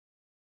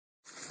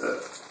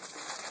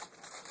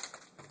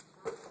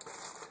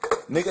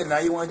Nigga, now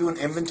you want to do an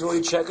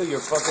inventory check of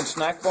your fucking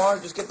snack bar?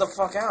 Just get the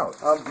fuck out.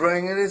 I'm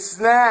bringing a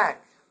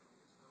snack.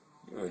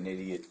 You're an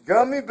idiot.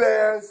 Gummy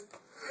bears.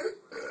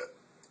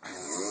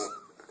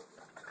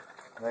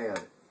 Hang on.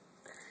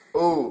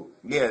 Ooh.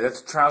 Yeah,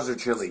 that's trouser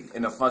chili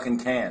in a fucking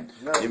can.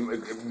 No.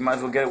 You might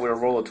as well get it with a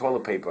roll of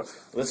toilet paper.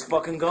 Let's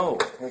fucking go.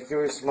 Hey, can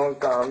we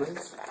smoke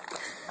almonds?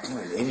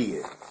 You're an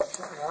idiot.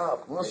 Shut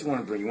up. What else you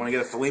want to bring? You want to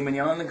get a filet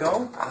mignon on the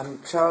go?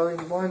 I'm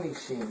Charlie Money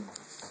Sheen.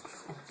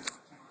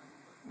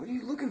 What are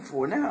you looking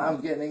for now?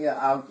 I'm getting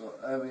a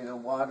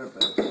water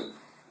bill.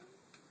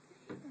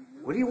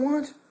 What do you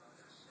want?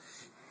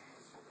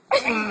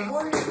 What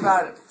are you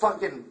about it,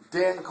 fucking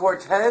Dan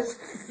Cortez?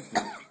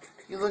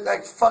 You look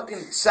like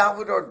fucking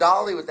Salvador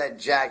Dali with that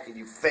jacket,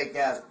 you fake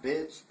ass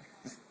bitch.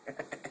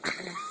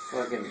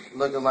 Fucking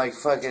looking like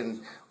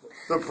fucking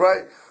the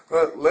price.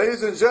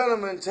 Ladies and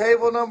gentlemen,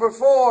 table number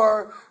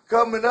 4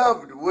 coming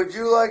up. Would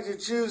you like to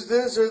choose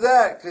this or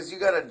that? Because you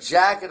got a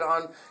jacket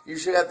on. You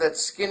should have that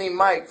skinny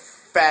mic,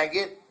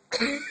 faggot.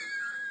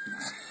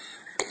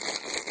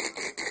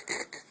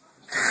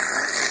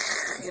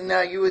 And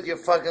now you with your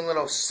fucking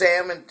little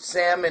salmon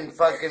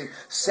fucking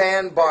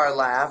sandbar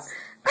laugh.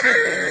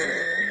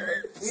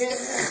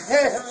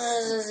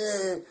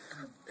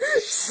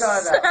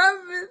 Shut up.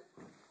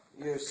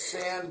 Your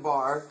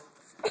sandbar.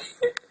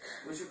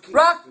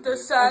 Rock the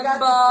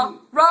sandbar,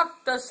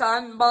 rock the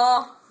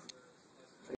sandbar.